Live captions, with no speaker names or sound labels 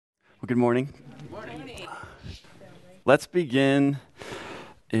Good morning. Good morning. Let's begin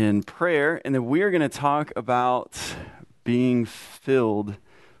in prayer, and then we are going to talk about being filled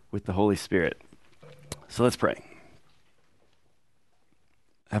with the Holy Spirit. So let's pray.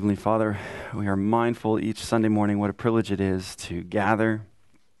 Heavenly Father, we are mindful each Sunday morning what a privilege it is to gather.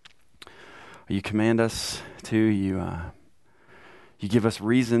 You command us to, you give us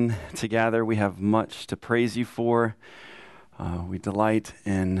reason to gather. We have much to praise you for. We delight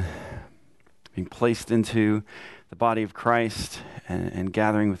in being placed into the body of Christ and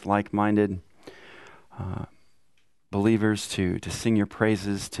gathering with like-minded believers to sing your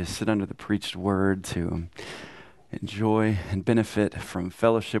praises, to sit under the preached word, to enjoy and benefit from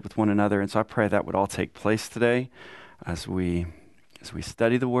fellowship with one another. And so I pray that would all take place today as we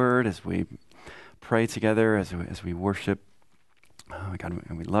study the word, as we pray together, as we worship. God,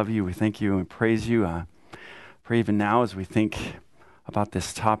 and we love you, we thank you, and we praise you. Pray even now as we think about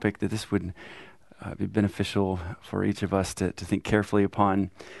this topic that this would be beneficial for each of us to think carefully upon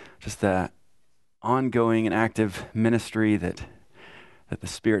just the ongoing and active ministry that the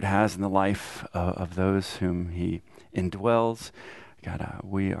Spirit has in the life of those whom He indwells. God,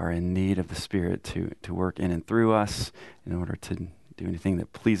 we are in need of the Spirit to work in and through us in order to do anything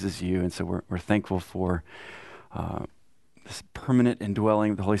that pleases you. And so we're thankful for this permanent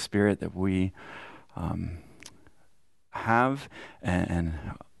indwelling of the Holy Spirit that we have and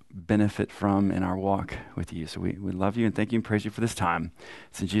benefit from in our walk with you. So we love you and thank you and praise you for this time.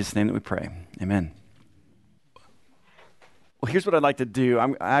 It's in Jesus' name that we pray. Amen. Well, here's what I'd like to do.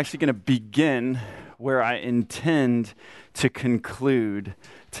 I'm actually going to begin where I intend to conclude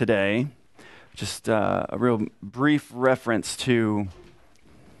today. Just a real brief reference to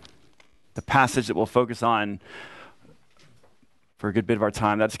the passage that we'll focus on for a good bit of our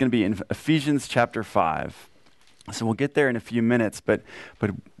time. That's going to be in Ephesians chapter 5. So we'll get there in a few minutes, but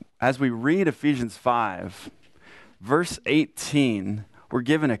as we read Ephesians 5, verse 18, we're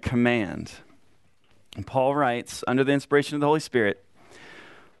given a command. And Paul writes, under the inspiration of the Holy Spirit,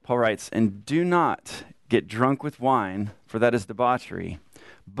 Paul writes, "And do not get drunk with wine, for that is debauchery,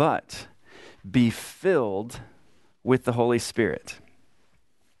 but be filled with the Holy Spirit."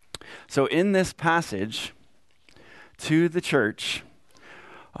 So in this passage to the church,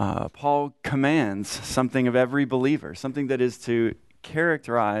 Paul commands something of every believer, something that is to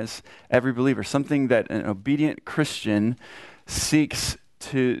characterize every believer, something that an obedient Christian seeks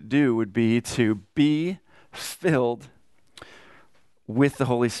to do would be to be filled with the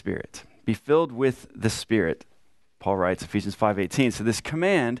Holy Spirit. Be filled with the Spirit, Paul writes, Ephesians 5:18. So this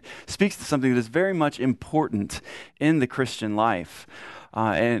command speaks to something that is very much important in the Christian life.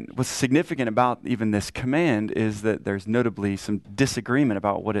 And what's significant about even this command is that there's notably some disagreement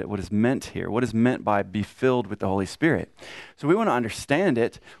about what is meant here. What is meant by be filled with the Holy Spirit? So we want to understand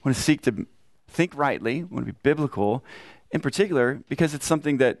it. We want to seek to think rightly. We want to be biblical, in particular, because it's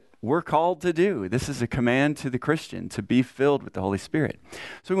something that we're called to do. This is a command to the Christian to be filled with the Holy Spirit.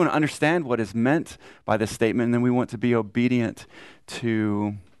 So we want to understand what is meant by this statement, and then we want to be obedient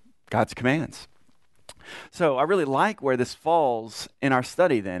to God's commands. So I really like where this falls in our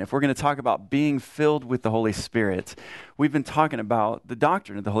study then. If we're going to talk about being filled with the Holy Spirit, we've been talking about the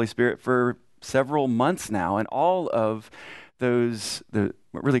doctrine of the Holy Spirit for several months now, and all of those,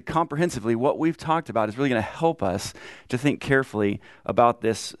 really comprehensively, what we've talked about is really going to help us to think carefully about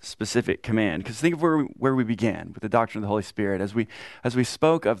this specific command. Because think of where we began with the doctrine of the Holy Spirit. As we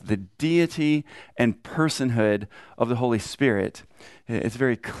spoke of the deity and personhood of the Holy Spirit, it's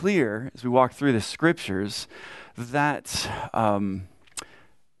very clear as we walk through the scriptures that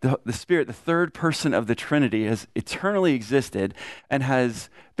the Spirit, the third person of the Trinity, has eternally existed and has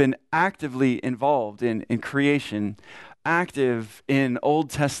been actively involved in creation, active in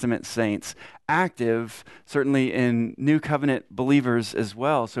Old Testament saints, active certainly in New Covenant believers as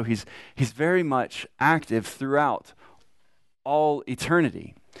well. So he's very much active throughout all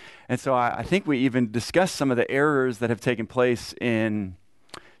eternity. And so I think we even discussed some of the errors that have taken place in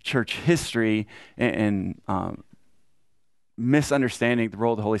church history and misunderstanding the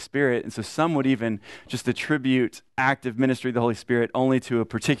role of the Holy Spirit. And so some would even just attribute active ministry of the Holy Spirit only to a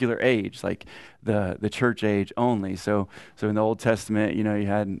particular age, like the church age only. So in the Old Testament, you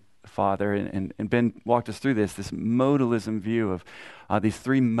had the Father, and Ben walked us through this modalism view of these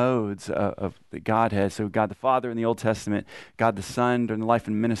three modes of the Godhead. So God the Father in the Old Testament, God the Son during the life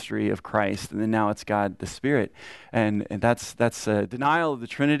and ministry of Christ, and then now it's God the Spirit. And that's a denial of the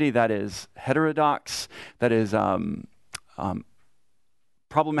Trinity. That is heterodox. That is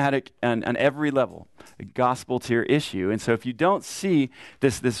problematic on every level, a gospel tier issue. And so if you don't see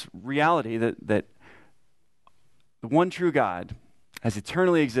this reality that the one true God has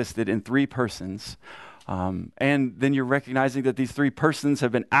eternally existed in three persons. And then you're recognizing that these three persons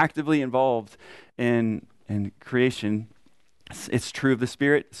have been actively involved in creation. It's true of the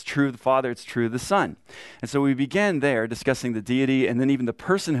Spirit, it's true of the Father, it's true of the Son. And so we began there discussing the deity and then even the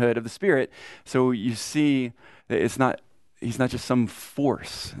personhood of the Spirit. So you see that he's not just some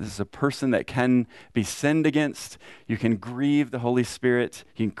force. This is a person that can be sinned against. You can grieve the Holy Spirit.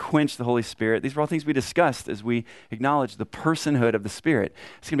 You can quench the Holy Spirit. These are all things we discussed as we acknowledge the personhood of the Spirit.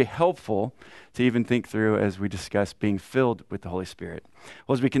 It's going to be helpful to even think through as we discuss being filled with the Holy Spirit.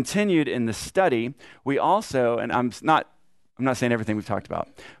 Well, as we continued in the study, we also, and I'm not saying everything we've talked about.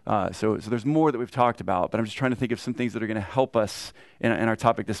 So there's more that we've talked about, but I'm just trying to think of some things that are going to help us in our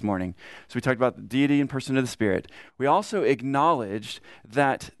topic this morning. So we talked about the deity and person of the Spirit. We also acknowledged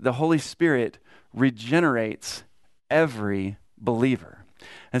that the Holy Spirit regenerates every believer.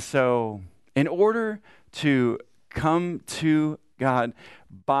 And so in order to come to God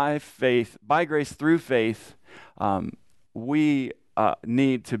by faith, by grace through faith, we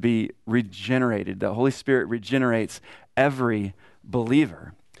need to be regenerated. The Holy Spirit regenerates every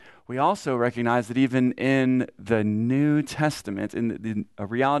believer. We also recognize that even in the New Testament, in a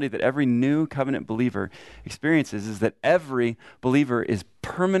reality that every new covenant believer experiences, is that every believer is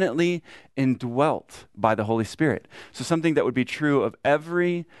permanently indwelt by the Holy Spirit. So something that would be true of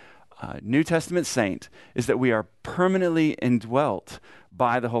every New Testament saint is that we are permanently indwelt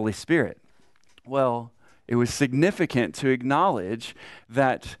by the Holy Spirit. Well, it was significant to acknowledge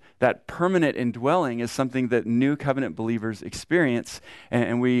that permanent indwelling is something that new covenant believers experience,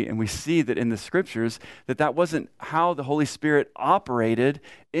 and we see that in the scriptures that wasn't how the Holy Spirit operated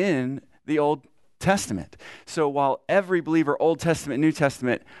in the Old Testament. So while every believer, Old Testament, New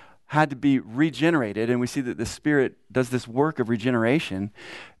Testament, had to be regenerated, and we see that the Spirit does this work of regeneration,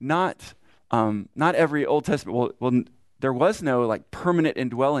 not every Old Testament, there was no permanent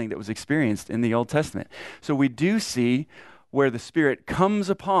indwelling that was experienced in the Old Testament. So we do see where the Spirit comes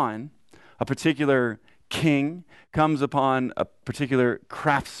upon a particular king, comes upon a particular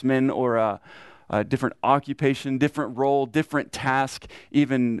craftsman or a different occupation, different role, different task,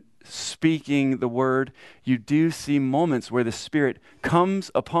 even speaking the word. You do see moments where the Spirit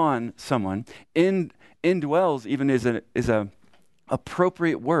comes upon someone, indwells even is a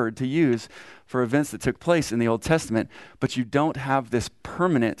appropriate word to use for events that took place in the Old Testament, but you don't have this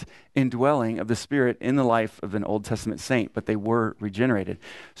permanent indwelling of the Spirit in the life of an Old Testament saint, but they were regenerated.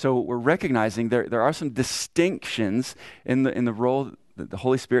 So we're recognizing there are some distinctions in the role that the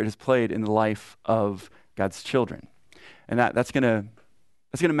Holy Spirit has played in the life of God's children. And that's going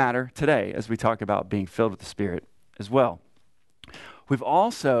to matter today as we talk about being filled with the Spirit as well. We've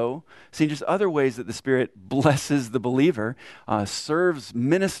also seen just other ways that the Spirit blesses the believer,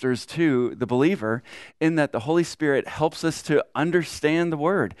 ministers to the believer, in that the Holy Spirit helps us to understand the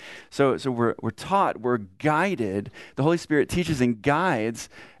Word. So we're taught, we're guided. The Holy Spirit teaches and guides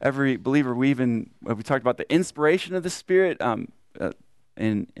every believer. We talked about the inspiration of the Spirit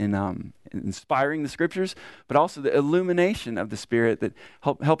in inspiring the Scriptures, but also the illumination of the Spirit that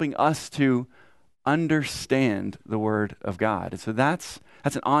helping us to understand the Word of God. And so that's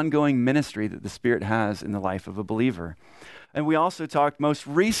an ongoing ministry that the Spirit has in the life of a believer. And we also talked most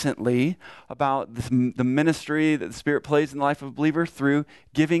recently about the ministry that the Spirit plays in the life of a believer through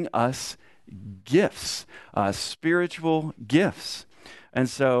giving us gifts, spiritual gifts. And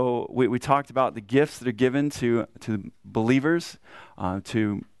so we talked about the gifts that are given to believers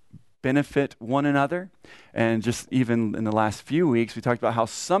to benefit one another. And just even in the last few weeks, we talked about how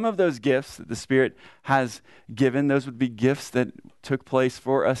some of those gifts that the Spirit has given, those would be gifts that took place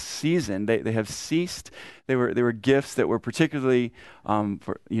for a season. They have ceased. They were gifts that were particularly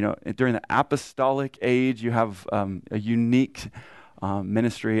during the apostolic age. You have a unique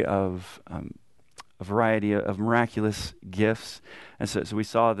ministry of a variety of miraculous gifts. And so we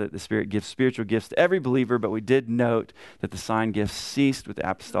saw that the Spirit gives spiritual gifts to every believer, but we did note that the sign gifts ceased with the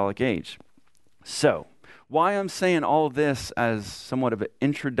apostolic age. So, why I'm saying all of this as somewhat of an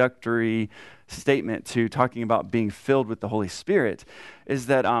introductory statement to talking about being filled with the Holy Spirit is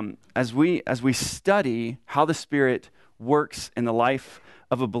that as we study how the Spirit works in the life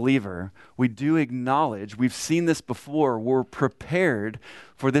of a believer, we do acknowledge, we've seen this before, we're prepared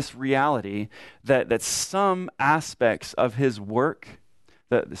for this reality that some aspects of his work,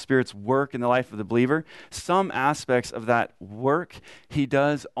 the Spirit's work in the life of the believer, some aspects of that work he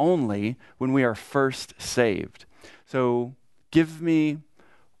does only when we are first saved. So give me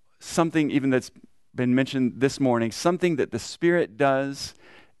something even that's been mentioned this morning, something that the Spirit does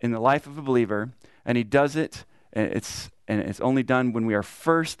in the life of a believer, and he does it, and it's only done when we are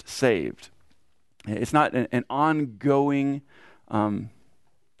first saved. It's not an ongoing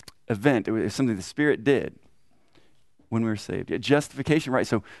event. It was something the Spirit did when we were saved. Justification, right?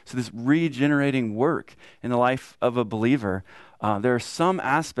 So this regenerating work in the life of a believer, there are some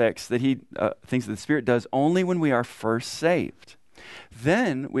aspects that things that the Spirit does only when we are first saved.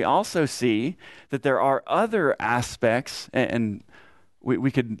 Then we also see that there are other aspects, and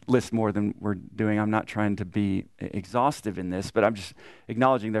we could list more than we're doing. I'm not trying to be exhaustive in this, but I'm just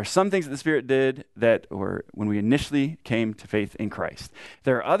acknowledging there are some things that the Spirit did that were when we initially came to faith in Christ.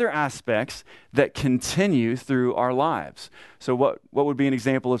 There are other aspects that continue through our lives. So what would be an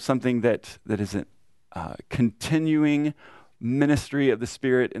example of something that isn't continuing ministry of the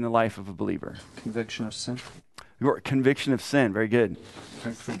Spirit in the life of a believer? Conviction of sin. Conviction of sin, very good.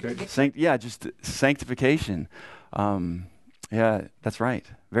 Sanctification. Just sanctification. Yeah, that's right.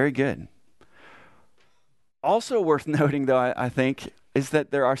 Very good. Also worth noting, though, I think, is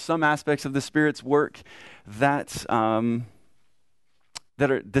that there are some aspects of the Spirit's work that are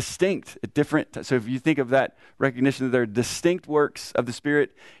distinct, different. So if you think of that recognition that there are distinct works of the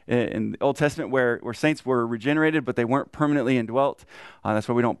Spirit in the Old Testament where saints were regenerated, but they weren't permanently indwelt, that's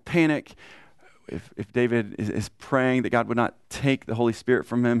why we don't panic. If David is praying that God would not take the Holy Spirit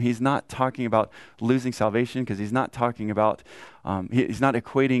from him, he's not talking about losing salvation, because he's not talking about, he's not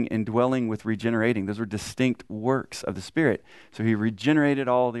equating indwelling with regenerating. Those were distinct works of the Spirit. So he regenerated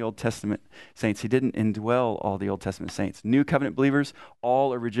all the Old Testament saints. He didn't indwell all the Old Testament saints. New covenant believers,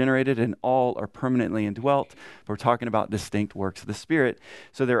 all are regenerated and all are permanently indwelt. But we're talking about distinct works of the Spirit.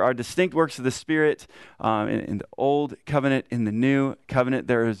 So there are distinct works of the Spirit in the Old Covenant. In the New Covenant,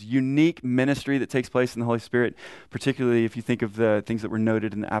 there is unique ministry that takes place in the Holy Spirit, particularly if you think of the things that were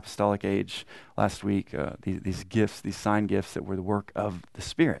noted in the apostolic age last week, these gifts, these sign gifts that were the work of the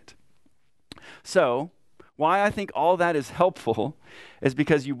Spirit. So why I think all that is helpful is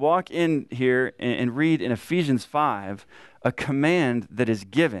because you walk in here and read in Ephesians 5 a command that is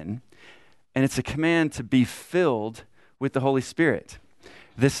given, and it's a command to be filled with the Holy Spirit.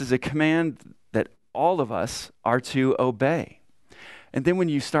 This is a command that all of us are to obey. And then when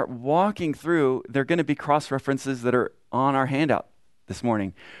you start walking through, there are going to be cross-references that are on our handout this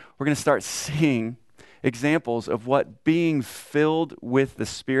morning. We're going to start seeing examples of what being filled with the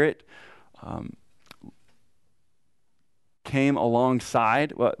Spirit came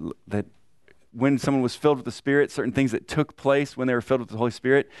alongside, that when someone was filled with the Spirit, certain things that took place when they were filled with the Holy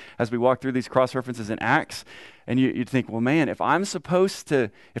Spirit, as we walk through these cross-references in Acts. And you'd think, well, man, if I'm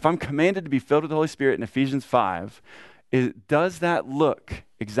commanded to be filled with the Holy Spirit in Ephesians 5, does that look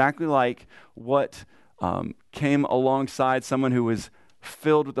exactly like what came alongside someone who was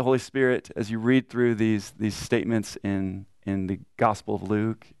filled with the Holy Spirit as you read through these statements in the Gospel of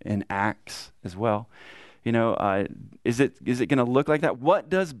Luke, in Acts as well? Is it going to look like that? What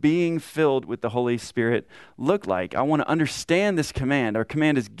does being filled with the Holy Spirit look like? I want to understand this command. Our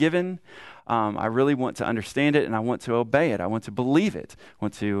command is given. I really want to understand it, and I want to obey it. I want to believe it. I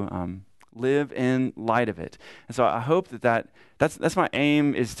want to live in light of it. And so I hope that's my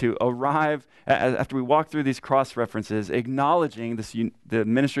aim, is to arrive, after we walk through these cross-references, acknowledging the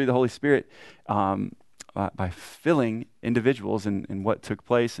ministry of the Holy Spirit by filling individuals and what took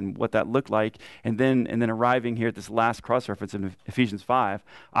place and what that looked like, and then arriving here at this last cross-reference in Ephesians 5.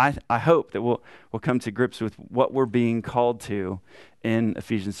 I hope that we'll come to grips with what we're being called to in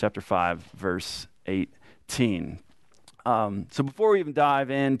Ephesians chapter 5, verse 18. So before we even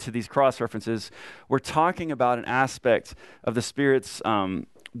dive into these cross-references, we're talking about an aspect of the Spirit's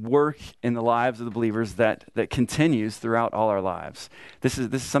work in the lives of the believers that continues throughout all our lives. This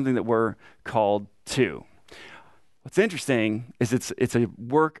is something that we're called to. What's interesting is it's a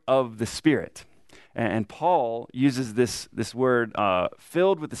work of the Spirit. And Paul uses this word,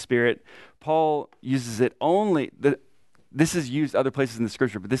 filled with the Spirit. Paul uses it only... This is used other places in the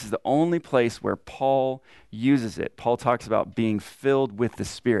Scripture, but this is the only place where Paul uses it. Paul talks about being filled with the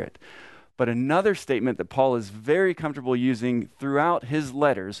Spirit. But another statement that Paul is very comfortable using throughout his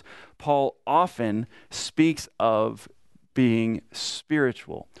letters, Paul often speaks of being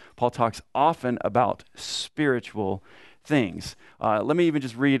spiritual. Paul talks often about spiritual things. Let me even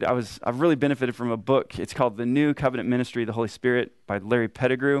just read. I've really benefited from a book. It's called The New Covenant Ministry of the Holy Spirit by Larry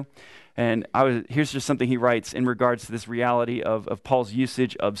Pettigrew. And here's just something he writes in regards to this reality of Paul's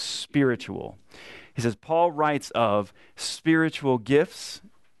usage of spiritual. He says, Paul writes of spiritual gifts.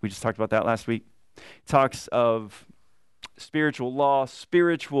 We just talked about that last week. He talks of spiritual law,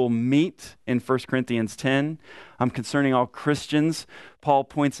 spiritual meat in 1 Corinthians 10. Concerning all Christians, Paul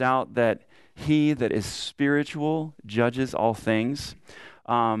points out that he that is spiritual judges all things.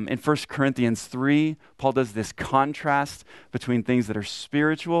 In 1 Corinthians 3, Paul does this contrast between things that are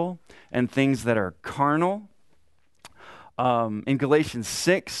spiritual and things that are carnal. In Galatians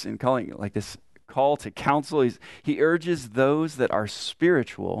 6, in calling it like this call to counsel, he urges those that are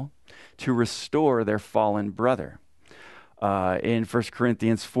spiritual to restore their fallen brother. In 1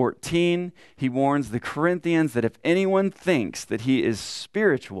 Corinthians 14, he warns the Corinthians that if anyone thinks that he is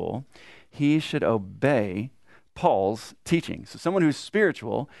spiritual, he should obey Paul's teaching. So someone who's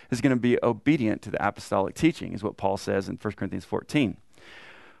spiritual is going to be obedient to the apostolic teaching, is what Paul says in 1 Corinthians 14.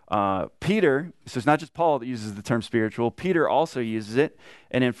 Peter, so it's not just Paul that uses the term spiritual, Peter also uses it.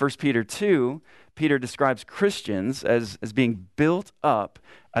 And in 1 Peter 2, Peter describes Christians as being built up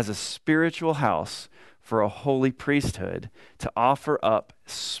as a spiritual house for a holy priesthood to offer up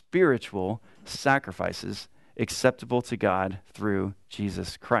spiritual sacrifices acceptable to God through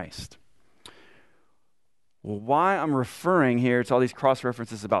Jesus Christ. Well, why I'm referring here to all these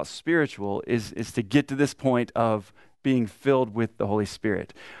cross-references about spiritual is to get to this point of being filled with the Holy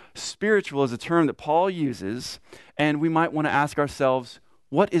Spirit. Spiritual is a term that Paul uses, and we might want to ask ourselves,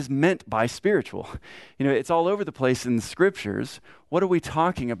 what is meant by spiritual? You know, it's all over the place in the scriptures. What are we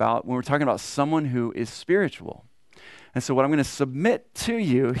talking about when we're talking about someone who is spiritual? And so what I'm going to submit to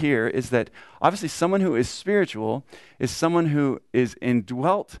you here is that obviously someone who is spiritual is someone who is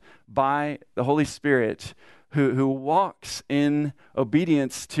indwelt by the Holy Spirit, who walks in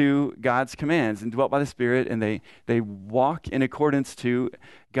obedience to God's commands, indwelt by the Spirit, and they walk in accordance to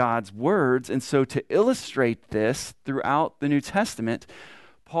God's words. And so to illustrate this throughout the New Testament,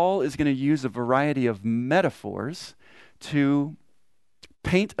 Paul is going to use a variety of metaphors to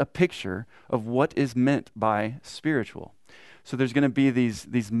paint a picture of what is meant by spiritual. So there's going to be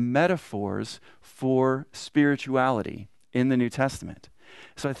these metaphors for spirituality in the New Testament.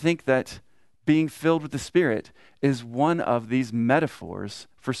 So I think that being filled with the Spirit is one of these metaphors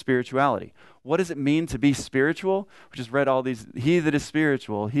for spirituality. What does it mean to be spiritual? We just read all these, he that is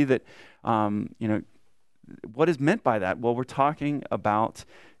spiritual, he that, what is meant by that? Well, we're talking about,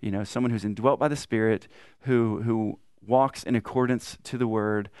 someone who's indwelt by the Spirit, who walks in accordance to the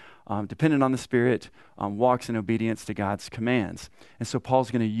Word, dependent on the Spirit, walks in obedience to God's commands. And so Paul's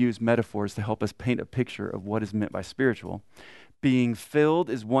going to use metaphors to help us paint a picture of what is meant by spiritual. Being filled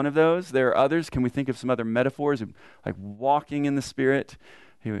is one of those. There are others. Can we think of some other metaphors, like walking in the Spirit?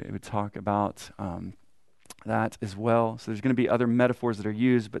 He would talk about that as well. So there's going to be other metaphors that are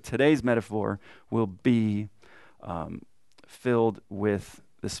used, but today's metaphor will be filled with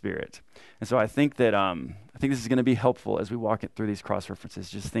the Spirit. And so I think that this is going to be helpful as we walk it through these cross references.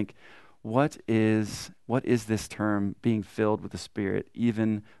 Just think, what is this term being filled with the Spirit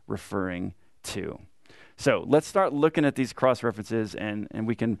even referring to? So let's start looking at these cross references, and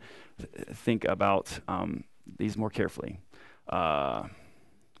we can think about these more carefully.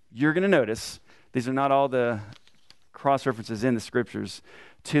 You're going to notice these are not all the cross references in the scriptures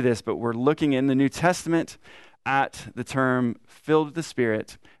to this, but we're looking in the New Testament at the term filled with the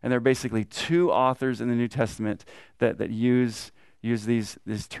Spirit, and there are basically two authors in the New Testament that use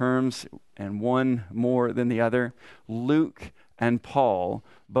these terms, and one more than the other. Luke and Paul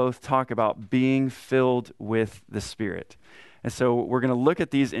both talk about being filled with the Spirit. And so we're going to look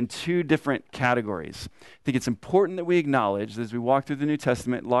at these in two different categories. I think it's important that we acknowledge that as we walk through the New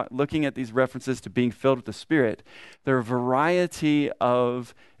Testament, looking at these references to being filled with the Spirit, there are a variety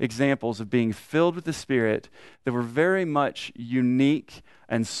of examples of being filled with the Spirit that were very much unique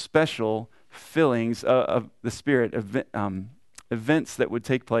and special fillings of the Spirit, events that would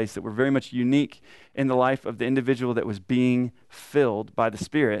take place that were very much unique in the life of the individual that was being filled by the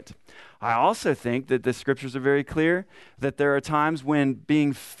Spirit. I also think that the scriptures are very clear that there are times when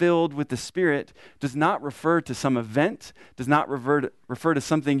being filled with the Spirit does not refer to some event, does not refer to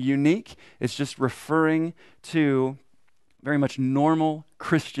something unique. It's just referring to very much normal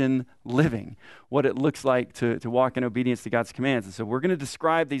Christian living, what it looks like to walk in obedience to God's commands. And so we're going to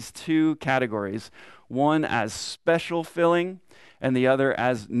describe these two categories, one as special filling and the other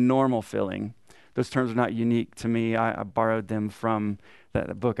as normal filling. Those terms are not unique to me. I borrowed them from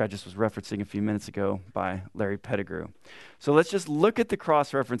that book I just was referencing a few minutes ago by Larry Pettigrew. So let's just look at the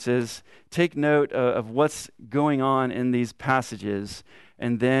cross references, take note of what's going on in these passages,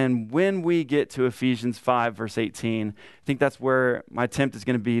 and then when we get to Ephesians 5, verse 18, I think that's where my attempt is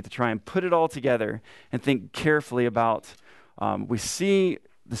going to be to try and put it all together and think carefully about, we see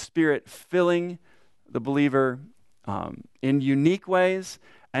the Spirit filling the believer in unique ways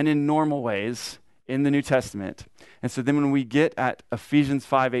and in normal ways in the New Testament. And so then when we get at Ephesians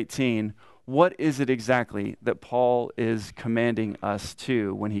 5:18, what is it exactly that Paul is commanding us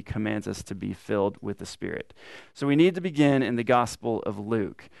to when he commands us to be filled with the Spirit? So we need to begin in the Gospel of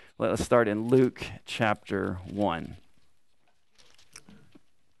Luke. Let's start in Luke chapter 1.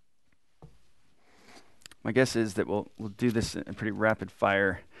 my guess is that we'll do this in a pretty rapid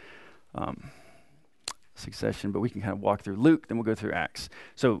fire succession, but we can kind of walk through Luke, then we'll go through Acts.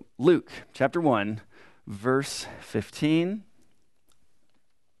 So Luke chapter 1, verse 15.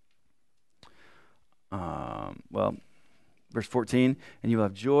 Verse 14, and you will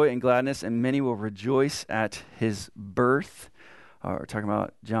have joy and gladness, and many will rejoice at his birth. We're talking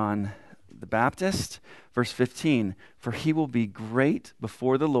about John the Baptist. Verse 15, for he will be great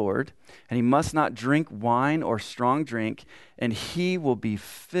before the Lord, and he must not drink wine or strong drink, and he will be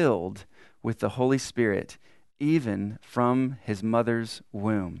filled with the Holy Spirit, even from his mother's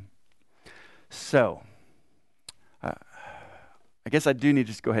womb. So, I guess I do need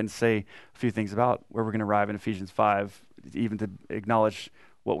to just go ahead and say a few things about where we're going to arrive in Ephesians 5, even to acknowledge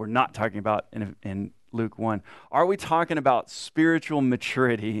what we're not talking about in Luke 1. Are we talking about spiritual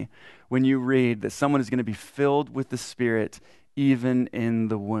maturity when you read that someone is going to be filled with the Spirit even in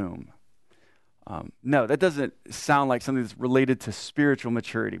the womb? No, that doesn't sound like something that's related to spiritual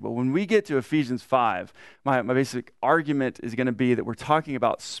maturity. But when we get to Ephesians 5, my basic argument is going to be that we're talking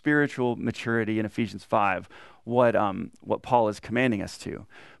about spiritual maturity in Ephesians 5, what Paul is commanding us to.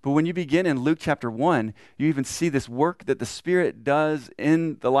 But when you begin in Luke chapter 1, you even see this work that the Spirit does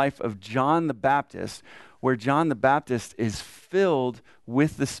in the life of John the Baptist, where John the Baptist is filled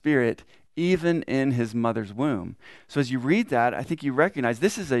with the Spirit even in his mother's womb. So as you read that, I think you recognize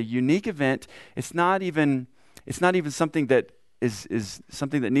this is a unique event. It's not even something that is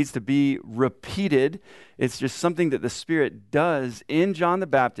something that needs to be repeated. It's just something that the Spirit does in John the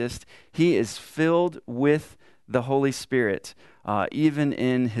Baptist. He is filled with the Holy Spirit, even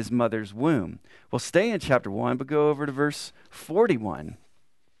in his mother's womb. We'll stay in chapter 1, but go over to verse 41.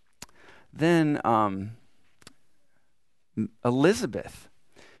 Then Elizabeth,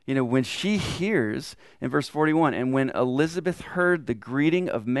 when she hears, in verse 41, and when Elizabeth heard the greeting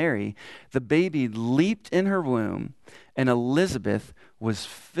of Mary, the baby leaped in her womb, and Elizabeth was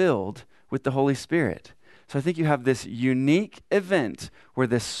filled with the Holy Spirit. So I think you have this unique event where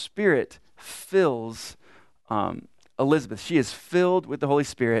the Spirit fills Elizabeth. She is filled with the Holy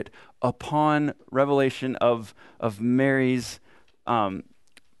Spirit upon revelation of Mary's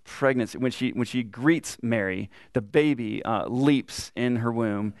pregnancy. When she greets Mary, the baby leaps in her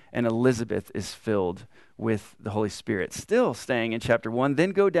womb, and Elizabeth is filled with the Holy Spirit. Still staying in chapter 1,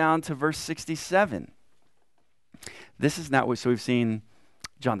 then go down to verse 67. This is now, so we've seen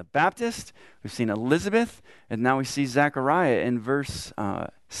John the Baptist, we've seen Elizabeth, and now we see Zechariah in verse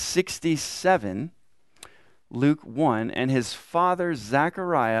 67, Luke 1, and his father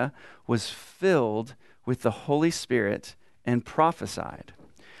Zechariah was filled with the Holy Spirit and prophesied.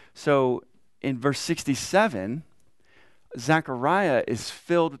 So in verse 67, Zechariah is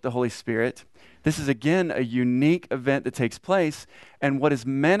filled with the Holy Spirit. This is again a unique event that takes place, and what is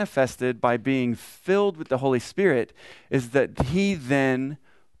manifested by being filled with the Holy Spirit is that he then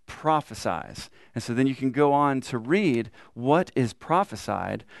prophesies. And so then you can go on to read what is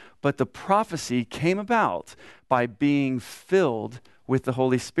prophesied, but the prophecy came about by being filled with the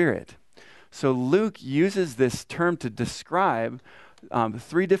Holy Spirit. So Luke uses this term to describe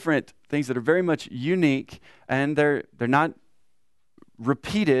three different things that are very much unique, and they're not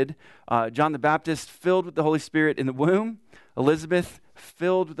repeated. John the Baptist filled with the Holy Spirit in the womb. Elizabeth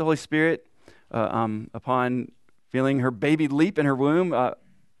filled with the Holy Spirit upon feeling her baby leap in her womb,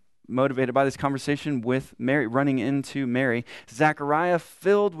 motivated by this conversation with Mary, running into Mary. Zechariah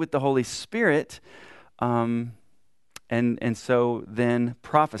filled with the Holy Spirit, and so then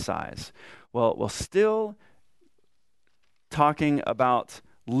prophesies. Well, still talking about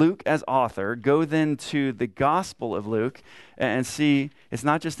Luke as author, go then to the Gospel of Luke and see it's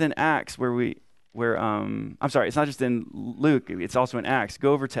not just in Acts it's not just in Luke, it's also in Acts.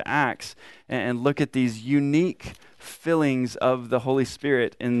 Go over to Acts and look at these unique fillings of the Holy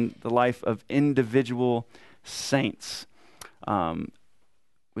Spirit in the life of individual saints.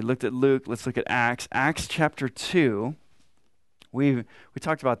 We looked at Luke, let's look at Acts. Acts chapter 2, we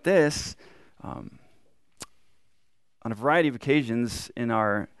talked about this on a variety of occasions in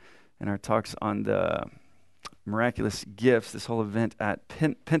our talks on the miraculous gifts, this whole event at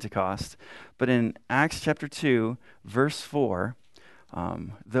Pentecost. But in Acts chapter 2, verse 4,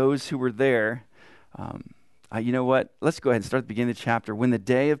 those who were there, you know what? Let's go ahead and start at the beginning of the chapter. When the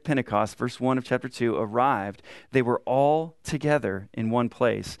day of Pentecost, verse 1 of chapter 2, arrived, they were all together in one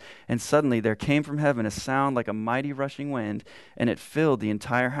place. And suddenly there came from heaven a sound like a mighty rushing wind, and it filled the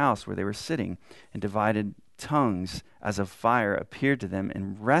entire house where they were sitting, and divided tongues as of fire appeared to them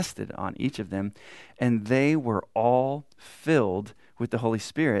and rested on each of them, and they were all filled with the Holy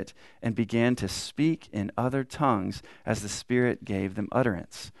Spirit and began to speak in other tongues as the Spirit gave them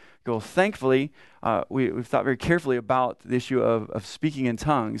utterance. go, thankfully, we've thought very carefully about the issue of speaking in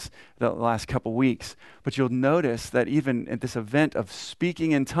tongues the last couple weeks. But you'll notice that even at this event of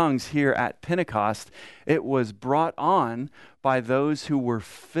speaking in tongues here at Pentecost, it was brought on by those who were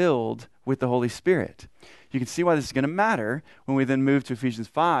filled with the Holy Spirit. You can see why this is going to matter when we then move to Ephesians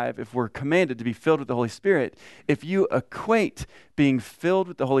 5, if we're commanded to be filled with the Holy Spirit. If you equate being filled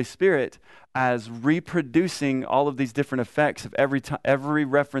with the Holy Spirit as reproducing all of these different effects of every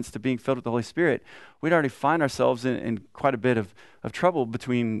reference to being filled with the Holy Spirit, we'd already find ourselves in quite a bit of trouble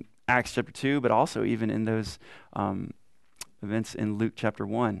between Acts chapter 2, but also even in those events in Luke chapter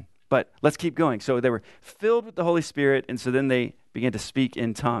 1. But let's keep going. So they were filled with the Holy Spirit, and so then they began to speak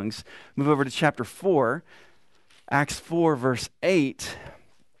in tongues. Move over to chapter 4, Acts 4, verse 8.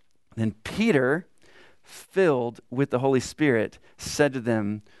 Then Peter, filled with the Holy Spirit, said to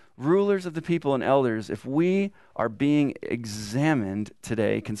them, "Rulers of the people and elders, if we are being examined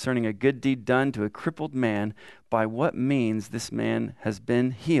today concerning a good deed done to a crippled man, by what means this man has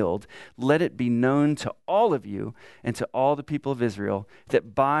been healed, let it be known to all of you and to all the people of Israel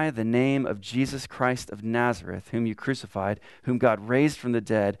that by the name of Jesus Christ of Nazareth, whom you crucified, whom God raised from the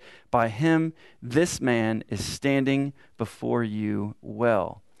dead, by him this man is standing before you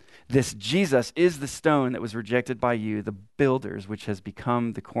well. This Jesus is the stone that was rejected by you, the builders, which has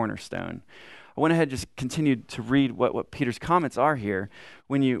become the cornerstone." I went ahead and just continued to read what Peter's comments are here.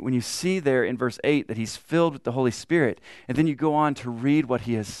 When you see there in verse 8 that he's filled with the Holy Spirit, and then you go on to read what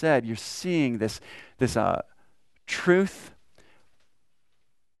he has said, you're seeing this truth,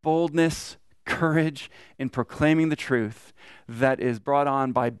 boldness, courage in proclaiming the truth that is brought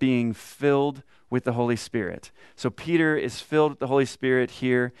on by being filled with the Holy Spirit. So Peter is filled with the Holy Spirit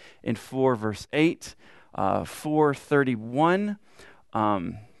here in 4 verse 8, 4:31.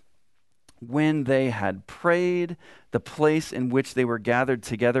 When they had prayed, the place in which they were gathered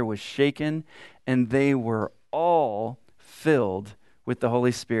together was shaken, and they were all filled with the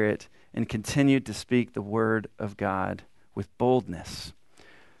Holy Spirit and continued to speak the word of God with boldness.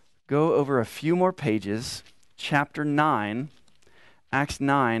 Go over a few more pages, chapter 9, Acts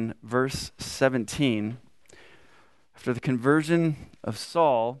 9, verse 17. After the conversion of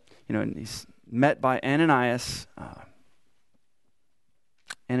Saul, and he's met by Ananias.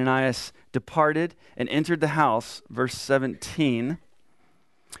 Ananias departed and entered the house, verse 17,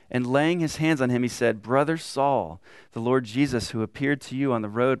 and laying his hands on him, he said, "Brother Saul, the Lord Jesus, who appeared to you on the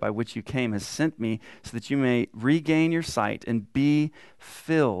road by which you came, has sent me so that you may regain your sight and be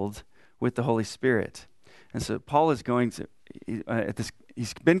filled with the Holy Spirit." And so Paul is going to,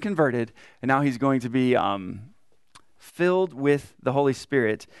 he's been converted, and now he's going to be filled with the Holy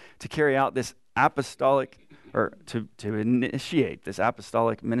Spirit to carry out this apostolic, or to initiate this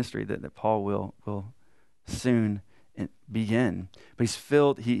apostolic ministry that Paul will soon begin. But he's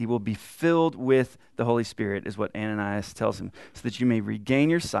filled, he will be filled with the Holy Spirit, is what Ananias tells him, so that you may regain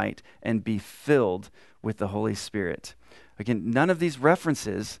your sight and be filled with the Holy Spirit. Again, none of these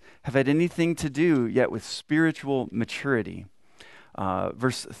references have had anything to do yet with spiritual maturity.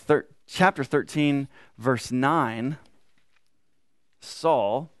 Chapter 13, verse 9,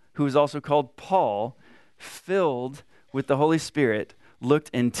 Saul, who is also called Paul, filled with the Holy Spirit, looked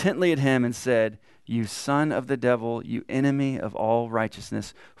intently at him and said, "You son of the devil, you enemy of all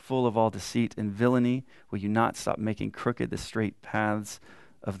righteousness, full of all deceit and villainy, will you not stop making crooked the straight paths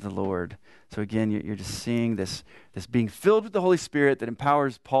of the Lord?" So again, you're just seeing this being filled with the Holy Spirit that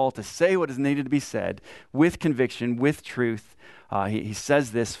empowers Paul to say what is needed to be said with conviction, with truth. He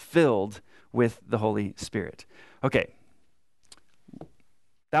says this filled with the Holy Spirit. Okay.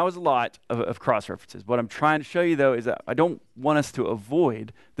 That was a lot of cross-references. What I'm trying to show you, though, is that I don't want us to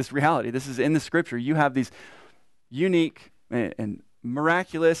avoid this reality. This is in the Scripture. You have these unique and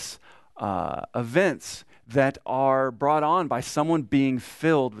miraculous events that are brought on by someone being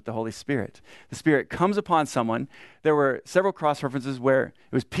filled with the Holy Spirit. The Spirit comes upon someone. There were several cross-references where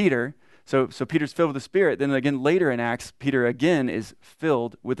it was Peter. So Peter's filled with the Spirit. Then again, later in Acts, Peter again is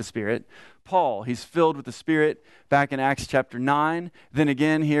filled with the Spirit. Paul, he's filled with the Spirit back in Acts chapter 9. Then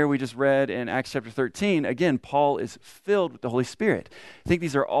again, here we just read in Acts chapter 13, again, Paul is filled with the Holy Spirit. I think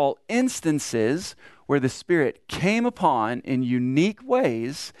these are all instances where the Spirit came upon in unique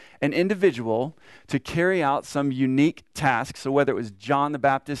ways an individual to carry out some unique task. So whether it was John the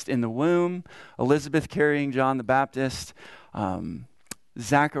Baptist in the womb, Elizabeth carrying John the Baptist,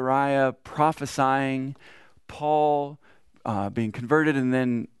 Zechariah prophesying, Paul being converted and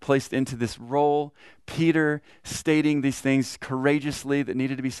then placed into this role, Peter stating these things courageously that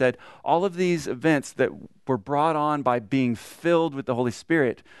needed to be said. All of these events that were brought on by being filled with the Holy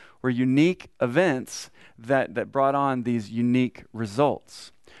Spirit were unique events that brought on these unique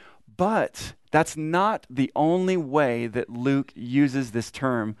results. But that's not the only way that Luke uses this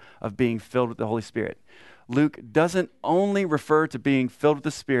term of being filled with the Holy Spirit. Luke doesn't only refer to being filled with the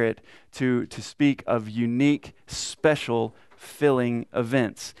Spirit to speak of unique, special, filling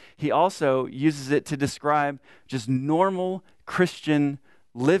events. He also uses it to describe just normal Christian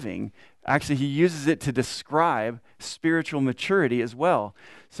living. Actually, he uses it to describe spiritual maturity as well.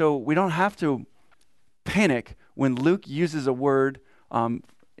 So we don't have to panic when Luke uses a word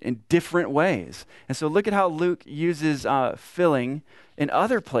in different ways. And so look at how Luke uses filling in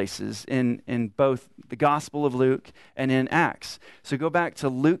other places in both the Gospel of Luke and in Acts. So go back to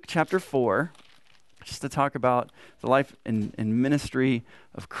Luke chapter 4, just to talk about the life and ministry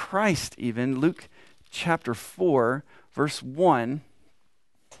of Christ even. Luke chapter 4, verse 1.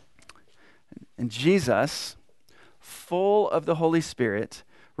 And Jesus, full of the Holy Spirit,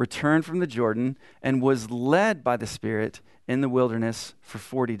 returned from the Jordan and was led by the Spirit in the wilderness for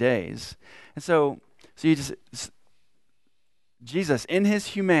 40 days. And so Jesus, in his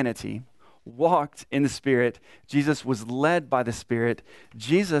humanity, walked in the Spirit. Jesus was led by the Spirit.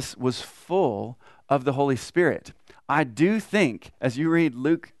 Jesus was full of the Holy Spirit. I do think, as you read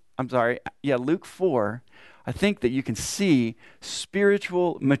Luke 4, I think that you can see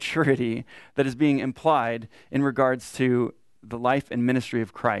spiritual maturity that is being implied in regards to the life and ministry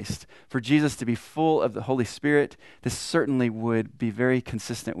of Christ. For Jesus to be full of the Holy Spirit, this certainly would be very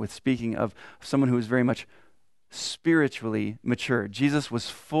consistent with speaking of someone who is very much spiritually mature. Jesus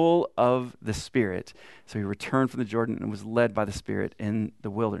was full of the Spirit, so he returned from the Jordan and was led by the Spirit in the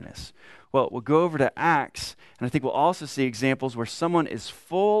wilderness. Well, we'll go over to Acts, and I think we'll also see examples where someone is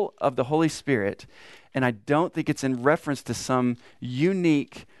full of the Holy Spirit, and I don't think it's in reference to some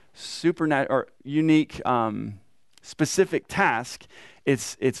unique supernatural or unique specific task.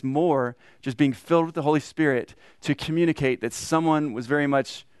 It's more just being filled with the Holy Spirit to communicate that someone was very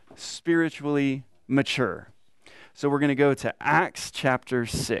much spiritually mature. So we're going to go to Acts chapter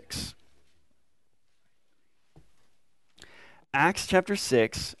 6. Acts chapter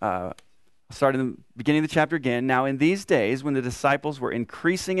 6, start in the beginning of the chapter again. Now in these days, when the disciples were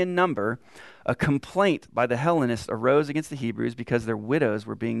increasing in number, a complaint by the Hellenists arose against the Hebrews because their widows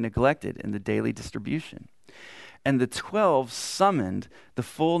were being neglected in the daily distribution. And the 12 summoned the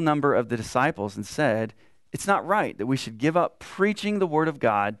full number of the disciples and said, "It's not right that we should give up preaching the word of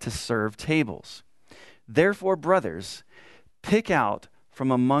God to serve tables. Therefore, brothers, pick out from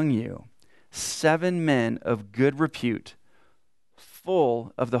among you 7 men of good repute,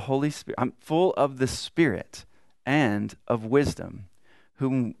 full of the Holy Spirit, full of the Spirit and of wisdom,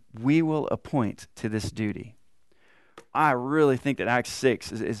 whom we will appoint to this duty." I really think that Acts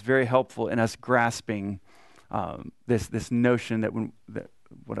 6 is very helpful in us grasping this notion that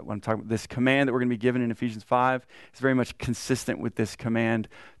what I'm talking about, this command that we're going to be given in Ephesians 5 is very much consistent with this command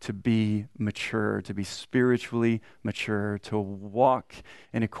to be mature, to be spiritually mature, to walk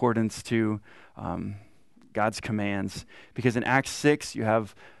in accordance to God's commands. Because in Acts 6, you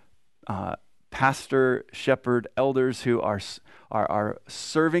have pastor, shepherd, elders who are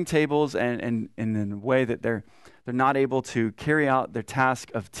serving tables and in a way that they're not able to carry out their task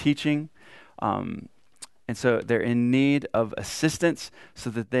of teaching. And so they're in need of assistance so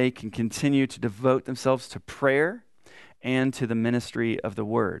that they can continue to devote themselves to prayer and to the ministry of the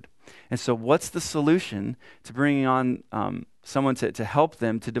word. And so what's the solution to bringing on someone to help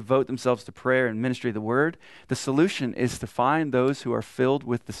them to devote themselves to prayer and ministry of the word? The solution is to find those who are filled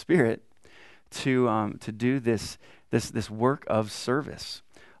with the Spirit to do this work of service.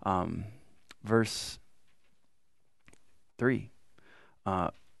 Verse 3.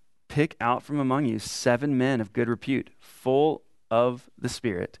 Pick out from among you 7 men of good repute, full of the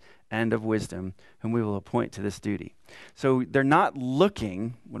Spirit and of wisdom, whom we will appoint to this duty. So they're not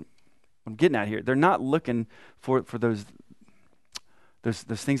looking, what I'm getting at here, they're not looking for those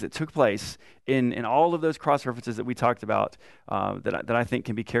things that took place in all of those cross references that we talked about that I think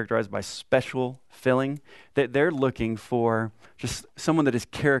can be characterized by special filling, that they're looking for just someone that is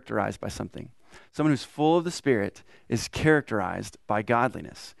characterized by something. Someone who's full of the Spirit is characterized by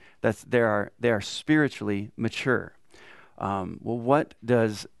godliness. They are spiritually mature. Well, what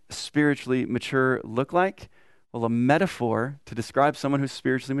does spiritually mature look like? Well, a metaphor to describe someone who's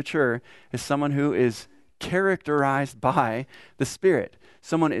spiritually mature is someone who is characterized by the Spirit.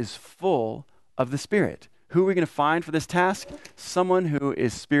 Someone is full of the Spirit. Who are we going to find for this task? Someone who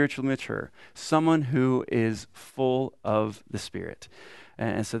is spiritually mature. Someone who is full of the Spirit.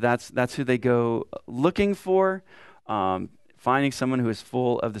 And so that's who they go looking for, finding someone who is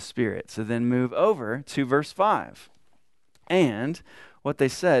full of the Spirit. So then move over to verse 5. And what they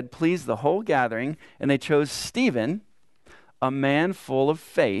said pleased the whole gathering, and they chose Stephen, a man full of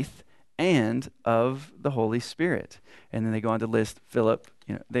faith and of the Holy Spirit. And then they go on to list Philip.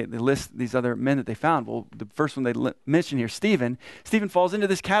 They list these other men that they found. Well, the first one they mention here, Stephen. Stephen falls into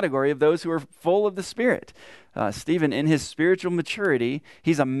this category of those who are full of the Spirit. Stephen, in his spiritual maturity,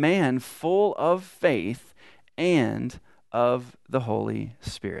 he's a man full of faith and of the Holy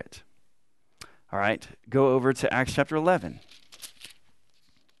Spirit. All right, go over to Acts chapter 11.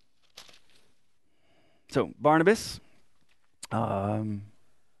 So Barnabas, verse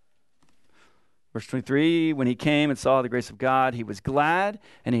 23, when he came and saw the grace of God, he was glad,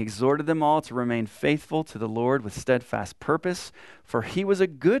 and he exhorted them all to remain faithful to the Lord with steadfast purpose, for he was a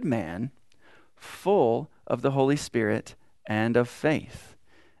good man, full of the Holy Spirit and of faith.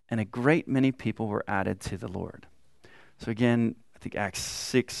 And a great many people were added to the Lord. So again, I think Acts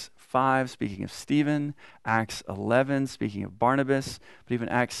 6:5, speaking of Stephen, Acts 11, speaking of Barnabas, but even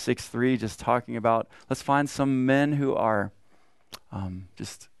Acts 6:3, just talking about, let's find some men who are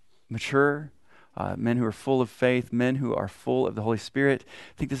just mature, men who are full of faith, men who are full of the Holy Spirit.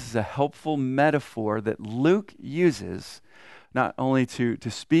 I think this is a helpful metaphor that Luke uses, not only to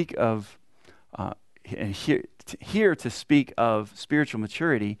speak of, and here to speak of spiritual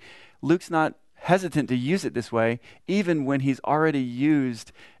maturity. Luke's not hesitant to use it this way, even when he's already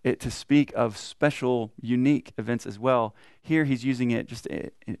used it to speak of special, unique events as well. Here he's using it just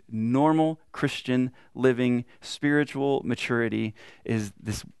normal Christian living. Spiritual maturity is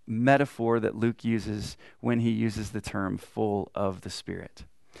this metaphor that Luke uses when he uses the term full of the Spirit.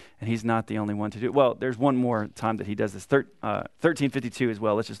 And he's not the only one to do it. Well, there's one more time that he does this, 1352 as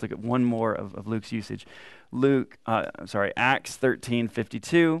well. Let's just look at one more of Luke's usage. Acts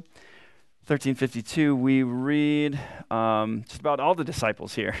 13:52. 13:52, we read just about all the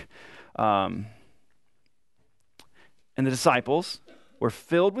disciples here. And the disciples were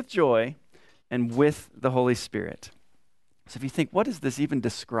filled with joy and with the Holy Spirit. So if you think, what does this even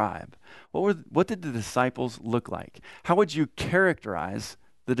describe? What did the disciples look like? How would you characterize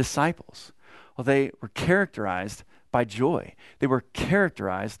the disciples? Well, they were characterized by joy. They were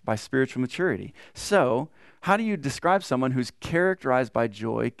characterized by spiritual maturity. So how do you describe someone who's characterized by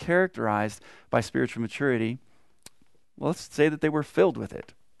joy, characterized by spiritual maturity? Well, let's say that they were filled with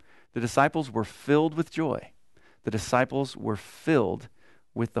it. The disciples were filled with joy. The disciples were filled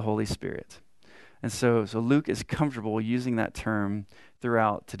with the Holy Spirit. And so Luke is comfortable using that term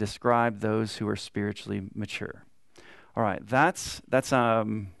throughout to describe those who are spiritually mature. All right, that's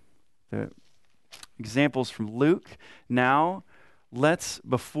the examples from Luke. Now,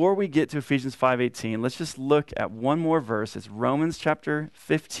 before we get to Ephesians 5:18, let's just look at one more verse. It's Romans chapter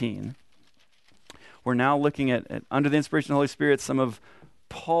 15. We're now looking at under the inspiration of the Holy Spirit, some of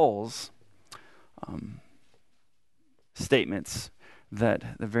Paul's statements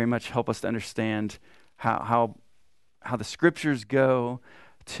that very much help us to understand how the scriptures go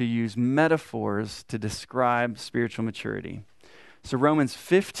to use metaphors to describe spiritual maturity. So Romans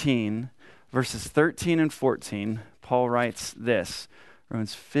 15, verses 13 and 14, Paul writes this,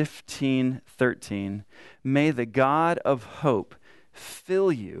 Romans 15:13, "May the God of hope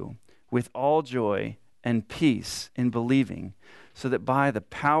fill you with all joy and peace in believing, so that by the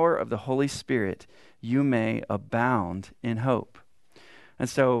power of the Holy Spirit you may abound in hope." And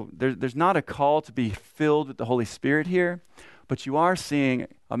so there's not a call to be filled with the Holy Spirit here, but you are seeing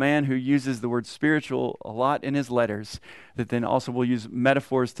a man who uses the word spiritual a lot in his letters, that then also will use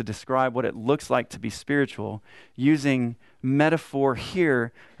metaphors to describe what it looks like to be spiritual, using metaphor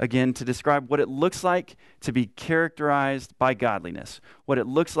here, again, to describe what it looks like to be characterized by godliness, what it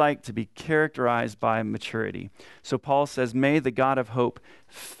looks like to be characterized by maturity. So Paul says, "May the God of hope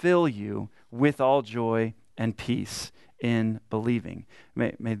fill you with all joy and peace in believing."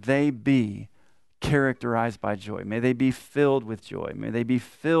 May they be characterized by joy. May they be filled with joy. May they be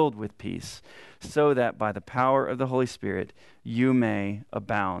filled with peace, so that by the power of the Holy Spirit, you may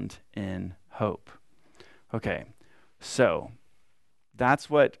abound in hope. Okay, so that's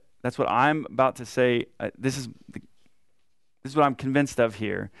what I'm about to say. This is what I'm convinced of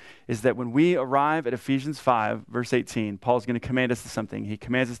here, is that when we arrive at Ephesians 5, verse 18, Paul's going to command us to something. He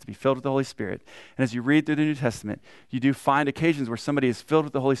commands us to be filled with the Holy Spirit. And as you read through the New Testament, you do find occasions where somebody is filled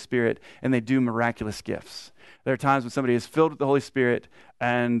with the Holy Spirit and they do miraculous gifts. There are times when somebody is filled with the Holy Spirit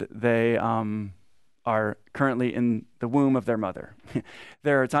and they are currently in the womb of their mother.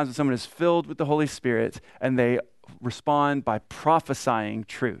 There are times when someone is filled with the Holy Spirit and they respond by prophesying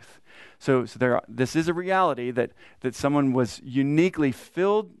truth. So this is a reality that someone was uniquely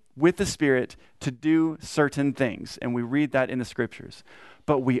filled with the Spirit to do certain things, and we read that in the Scriptures.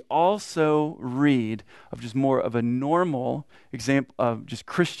 But we also read of just more of a normal example of just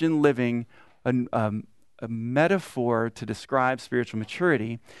Christian living, a a metaphor to describe spiritual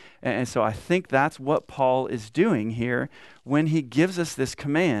maturity. And so I think that's what Paul is doing here when he gives us this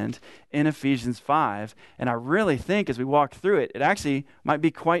command in Ephesians 5. And I really think as we walk through it, it actually might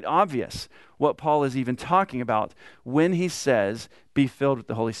be quite obvious what Paul is even talking about when he says, be filled with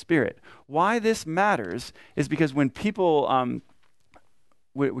the Holy Spirit. Why this matters is because when people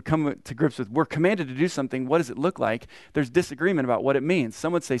we come to grips with, we're commanded to do something, what does it look like? There's disagreement about what it means.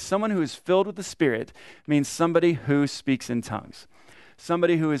 Some would say someone who is filled with the Spirit means somebody who speaks in tongues.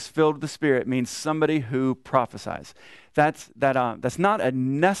 Somebody who is filled with the Spirit means somebody who prophesies. That's not a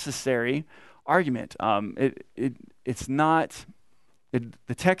necessary argument. It's not.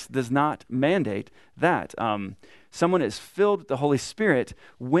 The text does not mandate that. Someone is filled with the Holy Spirit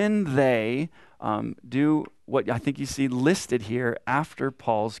when they do what I think you see listed here after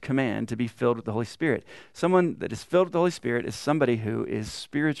Paul's command to be filled with the Holy Spirit. Someone that is filled with the Holy Spirit is somebody who is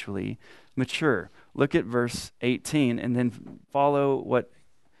spiritually mature. Look at verse 18 and then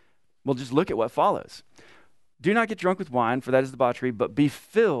just look at what follows. Do not get drunk with wine, for that is debauchery, but be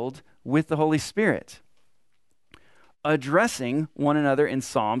filled with the Holy Spirit, addressing one another in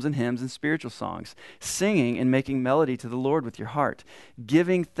psalms and hymns and spiritual songs, singing and making melody to the Lord with your heart,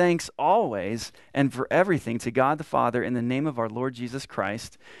 giving thanks always and for everything to God the Father in the name of our Lord Jesus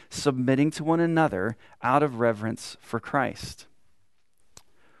Christ, submitting to one another out of reverence for Christ.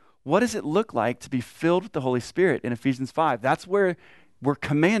 What does it look like to be filled with the Holy Spirit in Ephesians 5? That's where we're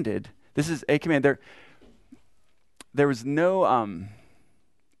commanded. This is a command. There was no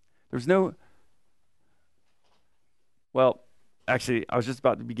well, actually, I was just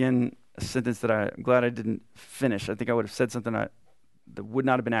about to begin a sentence that I'm glad I didn't finish. I think I would have said something that would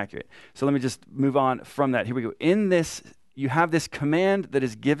not have been accurate. So let me just move on from that. Here we go. In this, you have this command that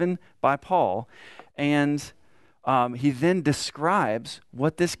is given by Paul, and he then describes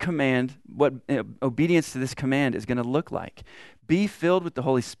what this command, obedience to this command is going to look like. Be filled with the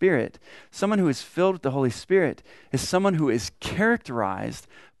Holy Spirit. Someone who is filled with the Holy Spirit is someone who is characterized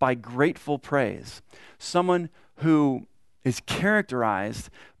by grateful praise. Someone who is characterized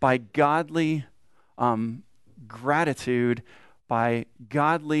by godly gratitude, by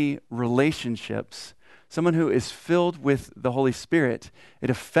godly relationships. Someone who is filled with the Holy Spirit, it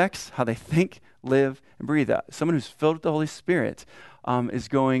affects how they think, live, and breathe. Someone who's filled with the Holy Spirit is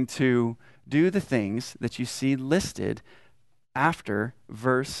going to do the things that you see listed after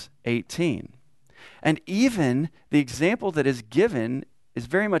verse 18. And even the example that is given is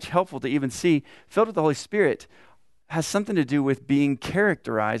very much helpful to even see. Filled with the Holy Spirit has something to do with being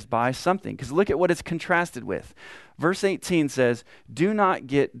characterized by something. Because look at what it's contrasted with. Verse 18 says, do not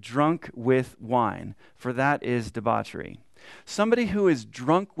get drunk with wine, for that is debauchery. Somebody who is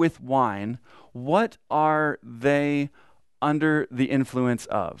drunk with wine, what are they under the influence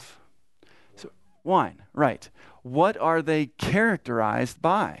of? So, wine, right. What are they characterized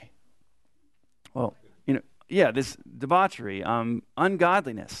by? Well, this debauchery,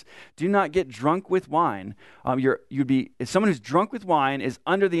 ungodliness. Do not get drunk with wine. If someone who's drunk with wine is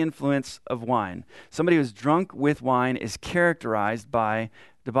under the influence of wine. Somebody who's drunk with wine is characterized by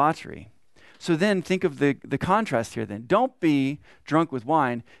debauchery. So then think of the contrast here then. Don't be drunk with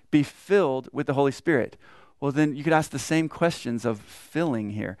wine, be filled with the Holy Spirit. Well, then you could ask the same questions of filling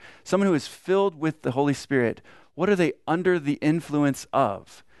here. Someone who is filled with the Holy Spirit, what are they under the influence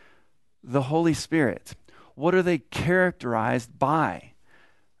of? The Holy Spirit. What are they characterized by?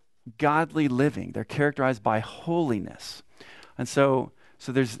 Godly living. They're characterized by holiness. And so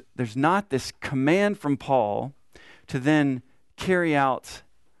there's not this command from Paul to then carry out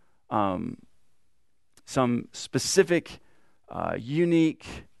some specific,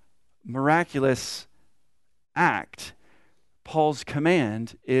 unique, miraculous act. Paul's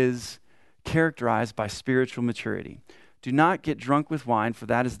command is characterized by spiritual maturity. Do not get drunk with wine, for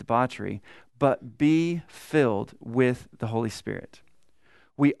that is debauchery, but be filled with the Holy Spirit.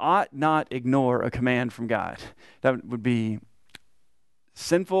 We ought not ignore a command from God. That would be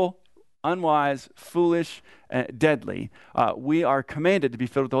sinful, unwise, foolish, deadly. We are commanded to be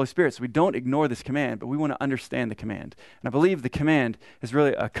filled with the Holy Spirit, so we don't ignore this command, but we want to understand the command. And I believe the command is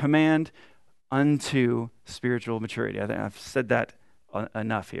really a command unto spiritual maturity. I think I've said that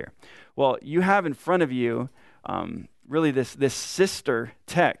enough here. Well, you have in front of you really this sister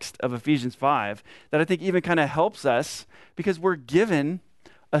text of Ephesians 5 that I think even kind of helps us because we're given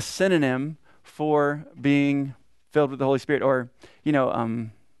a synonym for being filled with the Holy Spirit, or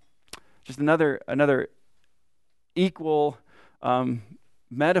just another equal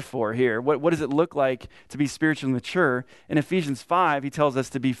metaphor here. What does it look like to be spiritually mature? In Ephesians 5, he tells us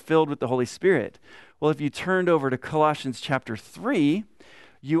to be filled with the Holy Spirit. Well, if you turned over to Colossians chapter 3,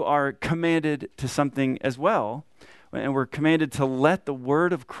 you are commanded to something as well. And we're commanded to let the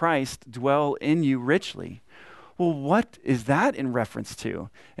word of Christ dwell in you richly. Well, what is that in reference to?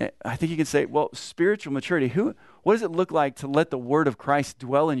 I think you can say, well, spiritual maturity. What does it look like to let the word of Christ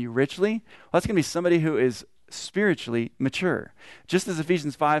dwell in you richly? Well, that's going to be somebody who is spiritually mature. Just as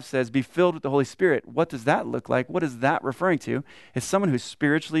Ephesians 5 says, be filled with the Holy Spirit. What does that look like? What is that referring to? It's someone who's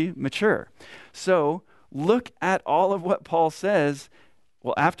spiritually mature. So look at all of what Paul says.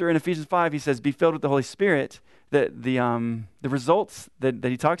 Well, after in Ephesians 5, he says, be filled with the Holy Spirit. The results that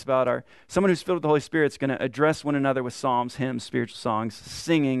he talks about are someone who's filled with the Holy Spirit is going to address one another with psalms, hymns, spiritual songs,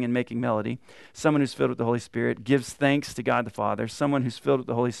 singing and making melody. Someone who's filled with the Holy Spirit gives thanks to God the Father. Someone who's filled with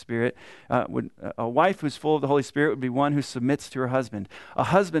the Holy Spirit, a wife who's full of the Holy Spirit would be one who submits to her husband. A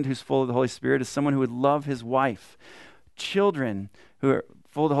husband who's full of the Holy Spirit is someone who would love his wife. Children who are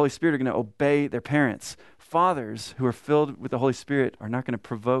full of the Holy Spirit are going to obey their parents. Fathers who are filled with the Holy Spirit are not going to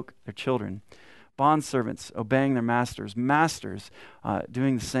provoke their children. Bondservants obeying their masters. Masters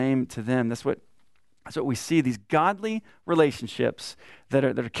doing the same to them. That's what we see. These godly relationships that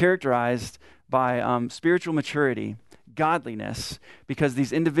are characterized by spiritual maturity, godliness, because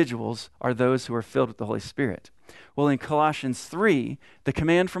these individuals are those who are filled with the Holy Spirit. Well, in Colossians 3, the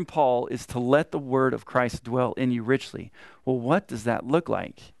command from Paul is to let the word of Christ dwell in you richly. Well, what does that look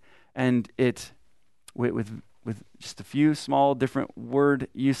like? And it, with just a few small different word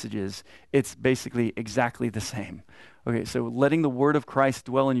usages, it's basically exactly the same. Okay, so letting the word of Christ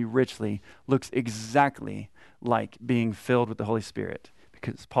dwell in you richly looks exactly like being filled with the Holy Spirit.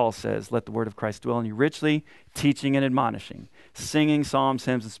 Because Paul says, let the word of Christ dwell in you richly, teaching and admonishing, singing psalms,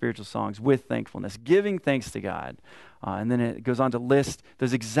 hymns, and spiritual songs with thankfulness, giving thanks to God. And then it goes on to list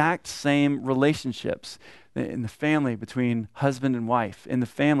those exact same relationships in the family between husband and wife, in the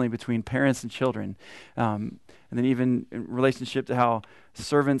family between parents and children, and then even in relationship to how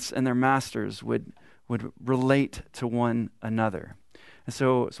servants and their masters would relate to one another. And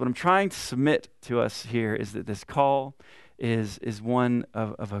so what I'm trying to submit to us here is that this call is one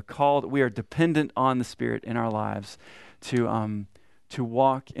of a call that we are dependent on the Spirit in our lives to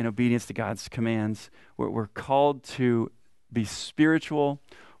walk in obedience to God's commands. We're called to be spiritual.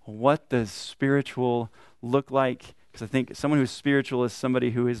 What does spiritual look like? Because I think someone who is spiritual is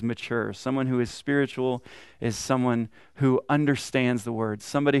somebody who is mature. Someone who is spiritual is someone who understands the word.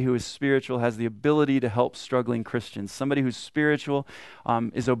 Somebody who is spiritual has the ability to help struggling Christians. Somebody who's spiritual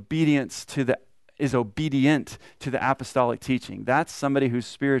is obedient to the apostolic teaching. That's somebody who's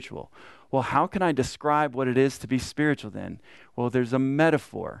spiritual. Well, how can I describe what it is to be spiritual then? Well, there's a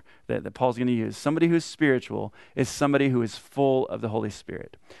metaphor that Paul's going to use. Somebody who's spiritual is somebody who is full of the Holy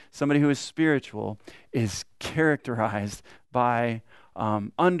Spirit. Somebody who is spiritual is characterized by,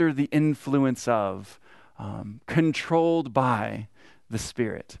 under the influence of, controlled by the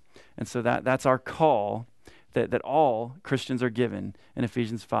Spirit. And so that's our call that all Christians are given in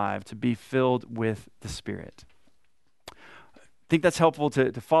Ephesians 5, to be filled with the Spirit. I think that's helpful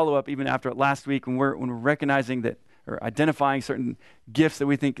to follow up even after last week when we're recognizing that, or identifying certain gifts that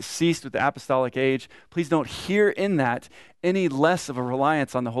we think ceased with the apostolic age. Please don't hear in that any less of a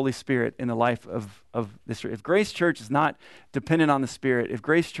reliance on the Holy Spirit in the life of this church. If Grace Church is not dependent on the Spirit, if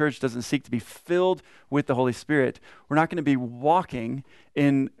Grace Church doesn't seek to be filled with the Holy Spirit, we're not going to be walking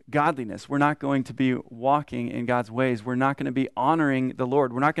in godliness. We're not going to be walking in God's ways. We're not going to be honoring the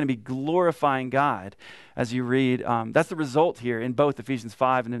Lord. We're not going to be glorifying God. As you read, that's the result here in both Ephesians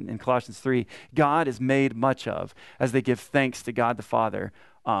 5 and in Colossians 3. God is made much of as they give thanks to God the Father.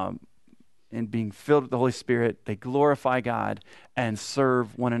 And being filled with the Holy Spirit, they glorify God and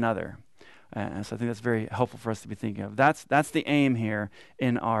serve one another. And so I think that's very helpful for us to be thinking of. That's the aim here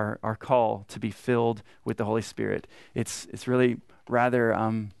in our call to be filled with the Holy Spirit. It's really rather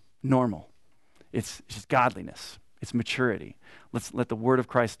normal. It's just godliness. It's maturity. Let's let the word of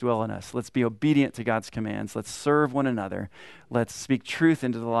Christ dwell in us. Let's be obedient to God's commands. Let's serve one another. Let's speak truth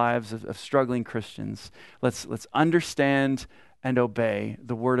into the lives of struggling Christians. Let's understand and obey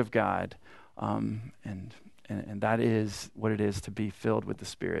the word of God. And that is what it is to be filled with the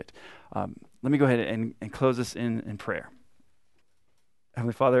Spirit. Let me go ahead and close this in prayer.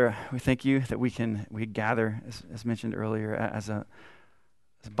 Heavenly Father, we thank you that we gather, as mentioned earlier, as a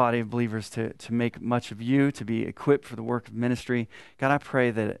body of believers to make much of you, to be equipped for the work of ministry. God, I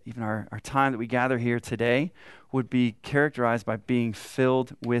pray that even our time that we gather here today would be characterized by being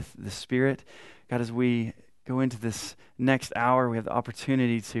filled with the Spirit. God, as we go into this next hour, we have the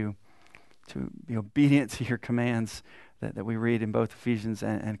opportunity to be obedient to your commands that we read in both Ephesians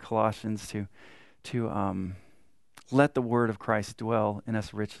and Colossians, to let the word of Christ dwell in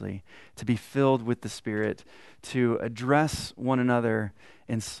us richly, to be filled with the Spirit, to address one another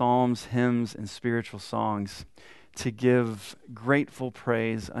in psalms, hymns, and spiritual songs, to give grateful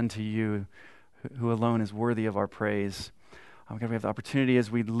praise unto you, who alone is worthy of our praise. God, we have the opportunity as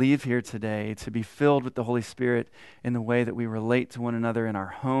we leave here today to be filled with the Holy Spirit in the way that we relate to one another in our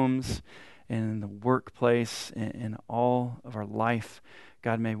homes, in the workplace, in all of our life.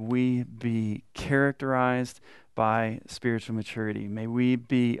 God, may we be characterized by spiritual maturity. May we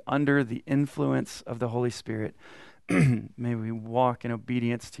be under the influence of the Holy Spirit. May we walk in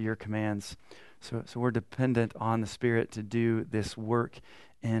obedience to your commands. So we're dependent on the Spirit to do this work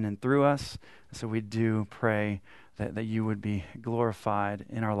in and through us. So we do pray that you would be glorified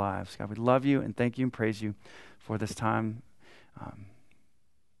in our lives. God, we love you and thank you and praise you for this time.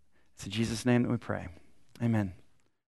 It's in Jesus' name that we pray. Amen.